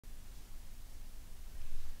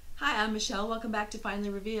Hi, I'm Michelle. Welcome back to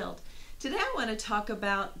Finally Revealed. Today I want to talk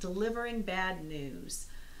about delivering bad news.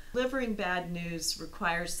 Delivering bad news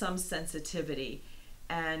requires some sensitivity,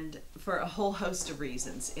 and for a whole host of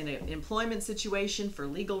reasons. In an employment situation, for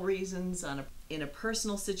legal reasons, in a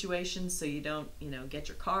personal situation, so you don't, get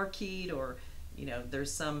your car keyed, or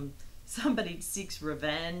there's somebody seeks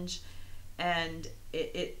revenge. And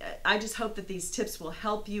I just hope that these tips will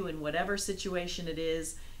help you in whatever situation it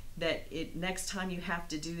is, that next time you have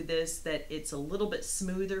to do this, that it's a little bit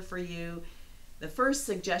smoother for you. The first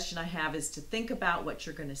suggestion I have is to think about what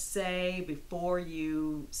you're going to say before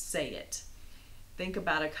you say it. Think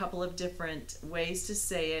about a couple of different ways to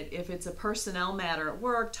say it. If it's a personnel matter at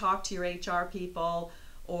work, talk to your HR people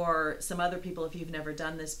or some other people if you've never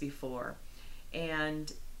done this before,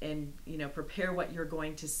 and prepare what you're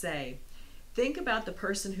going to say. Think about the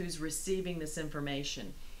person who's receiving this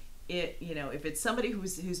information. If it's somebody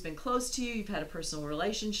who's been close to you, you've had a personal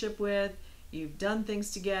relationship with, you've done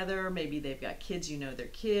things together, maybe they've got kids, their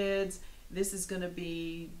kids, this is going to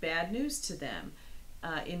be bad news to them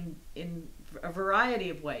in a variety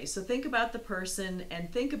of ways. So think about the person and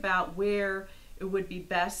think about where it would be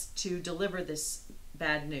best to deliver this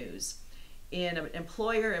bad news. In an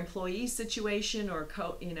employer-employee situation, or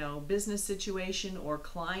business situation, or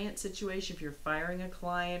client situation, if you're firing a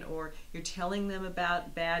client or you're telling them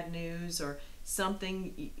about bad news or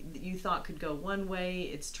something that you thought could go one way,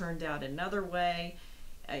 it's turned out another way.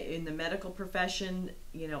 In the medical profession,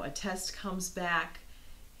 a test comes back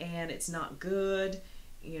and it's not good.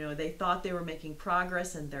 They thought they were making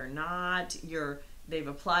progress and they're not. They've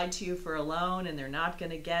applied to you for a loan and they're not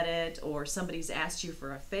going to get it, or somebody's asked you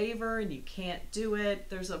for a favor and you can't do it.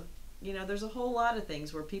 There's a whole lot of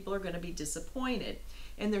things where people are going to be disappointed,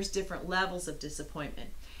 and there's different levels of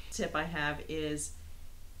disappointment. Tip I have is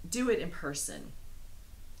do it in person.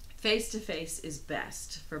 Face to face is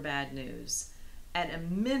best for bad news. At a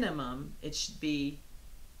minimum, it should be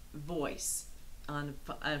voice on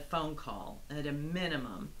a phone call. At a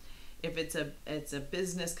minimum. If it's a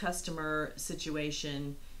business customer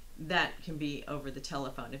situation, that can be over the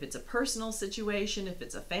telephone. If it's a personal situation, if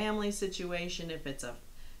it's a family situation, if it's a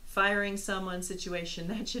firing someone situation,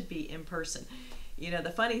 that should be in person. The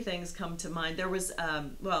funny things come to mind. There was,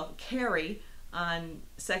 Carrie on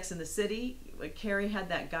Sex and the City. Carrie had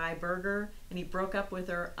that guy Berger, and he broke up with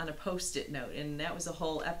her on a Post-it note, and that was a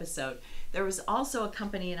whole episode. There was also a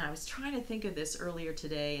company, and I was trying to think of this earlier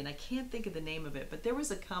today, and I can't think of the name of it, but there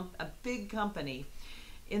was a big company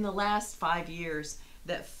in the last 5 years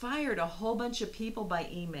that fired a whole bunch of people by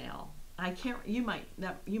email. You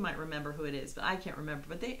might remember who it is, but I can't remember.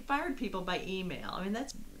 But they fired people by email. I mean,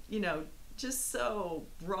 that's just so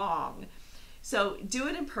wrong. So do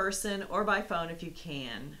it in person or by phone if you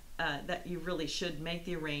can. That you really should make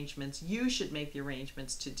the arrangements. You should make the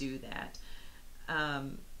arrangements to do that.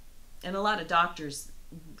 And a lot of doctors,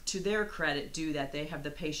 to their credit, do that. They have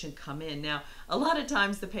the patient come in. Now, a lot of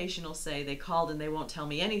times the patient will say they called and they won't tell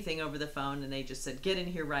me anything over the phone, and they just said, get in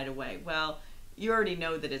here right away. Well, you already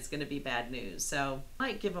know that it's going to be bad news. So I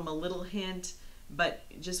might give them a little hint, but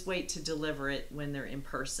just wait to deliver it when they're in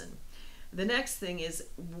person. The next thing is,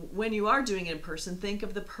 when you are doing it in person, think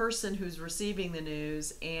of the person who's receiving the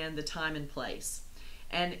news and the time and place.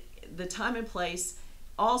 And the time and place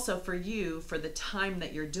also for you, for the time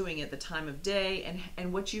that you're doing it, the time of day,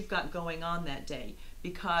 and what you've got going on that day.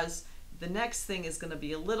 Because the next thing is going to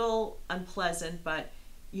be a little unpleasant, but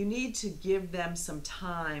you need to give them some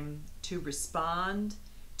time to respond,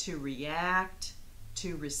 to react,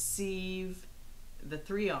 to receive the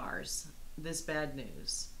 3 R's, this bad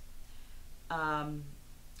news.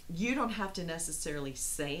 You don't have to necessarily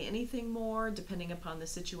say anything more depending upon the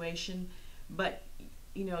situation, but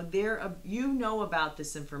you know about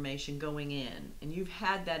this information going in, and you've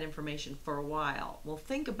had that information for a while. Well,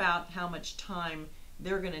 think about how much time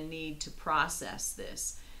they're going to need to process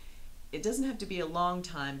this. It doesn't have to be a long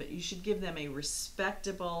time, but you should give them a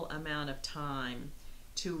respectable amount of time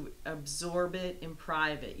to absorb it in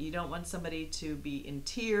private. You don't want somebody to be in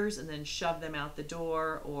tears and then shove them out the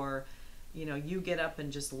door, or you get up and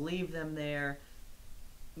just leave them there.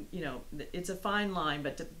 It's a fine line,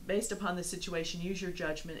 but based upon the situation, use your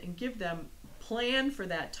judgment and give them, plan for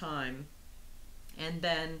that time, and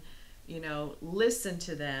then listen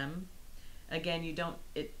to them. Again, you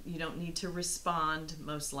don't need to respond,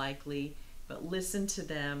 most likely, but listen to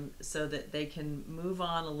them so that they can move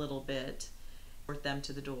on a little bit, escort them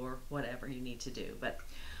to the door, whatever you need to do. But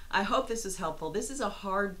I hope this is helpful. This is a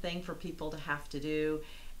hard thing for people to have to do.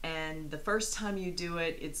 And the first time you do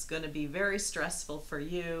it, it's going to be very stressful for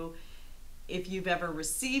you. If you've ever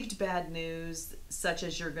received bad news, such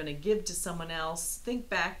as you're going to give to someone else, think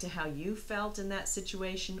back to how you felt in that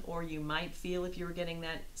situation, or you might feel if you were getting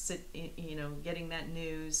that, getting that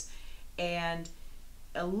news. And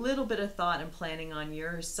a little bit of thought and planning on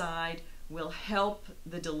your side will help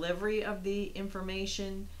the delivery of the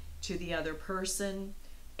information to the other person.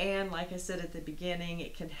 And like I said at the beginning,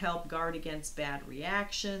 it can help guard against bad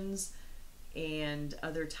reactions and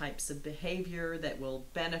other types of behavior that will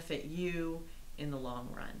benefit you in the long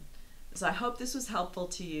run. So I hope this was helpful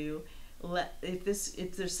to you. If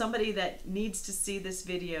there's somebody that needs to see this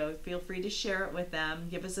video, feel free to share it with them.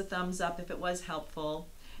 Give us a thumbs up if it was helpful.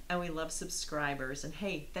 And we love subscribers. And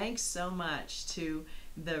hey, thanks so much to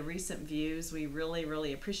the recent views. We really,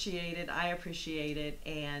 really appreciate it. I appreciate it.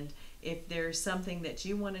 And if there's something that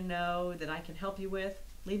you want to know that I can help you with,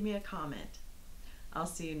 leave me a comment. I'll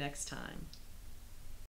see you next time.